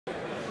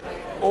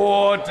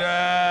Order!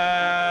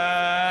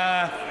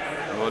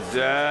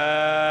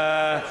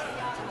 Order!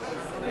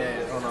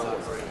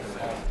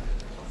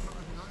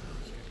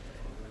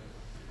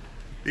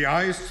 The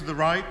ayes to the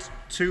right,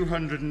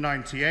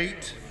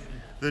 298.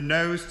 The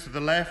noes to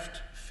the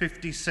left,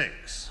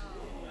 56.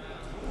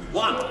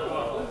 One.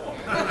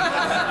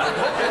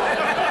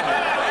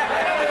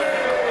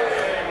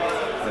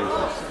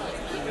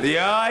 The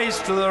ayes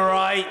to the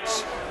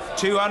right,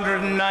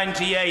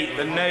 298.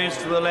 The noes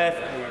to the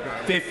left,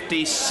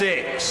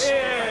 56.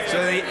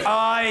 So the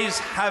ayes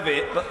have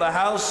it, but the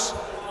House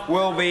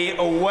will be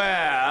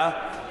aware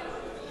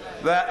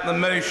that the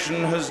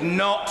motion has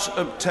not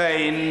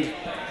obtained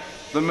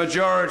the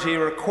majority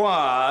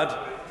required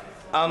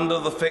under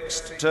the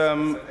Fixed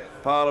Term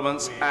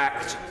Parliaments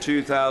Act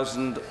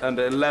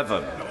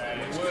 2011.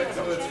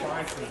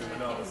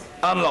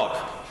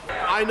 Unlock.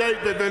 I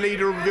note that the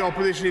Leader of the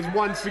Opposition is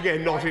once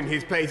again not in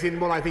his place in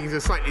what I think is a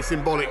slightly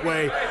symbolic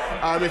way.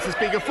 Mr.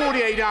 Speaker,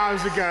 48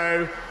 hours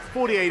ago,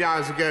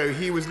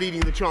 he was leading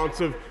the chants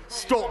of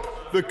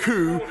 "Stop the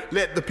coup,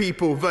 let the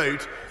people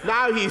vote."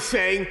 Now he's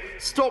saying,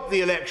 "Stop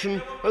the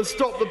election and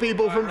stop the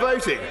people from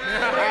voting."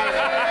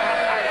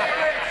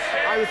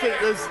 I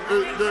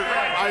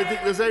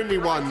think there's only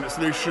one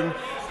solution.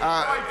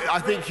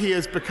 I think he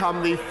has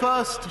become the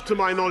first, to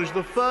my knowledge,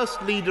 the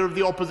first Leader of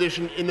the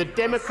Opposition in the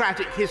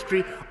democratic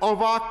history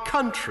of our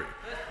country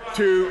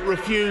to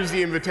refuse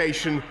the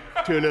invitation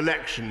to an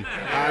election,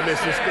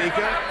 Mr.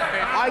 Speaker.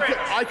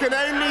 I can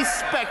only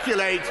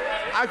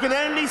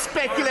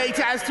speculate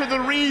as to the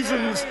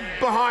reasons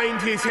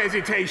behind his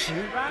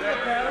hesitation,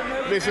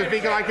 Mr.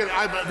 Speaker.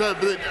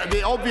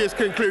 The obvious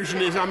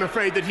conclusion is, I'm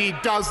afraid, that he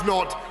does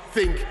not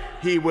think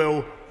he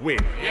will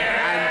win.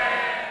 And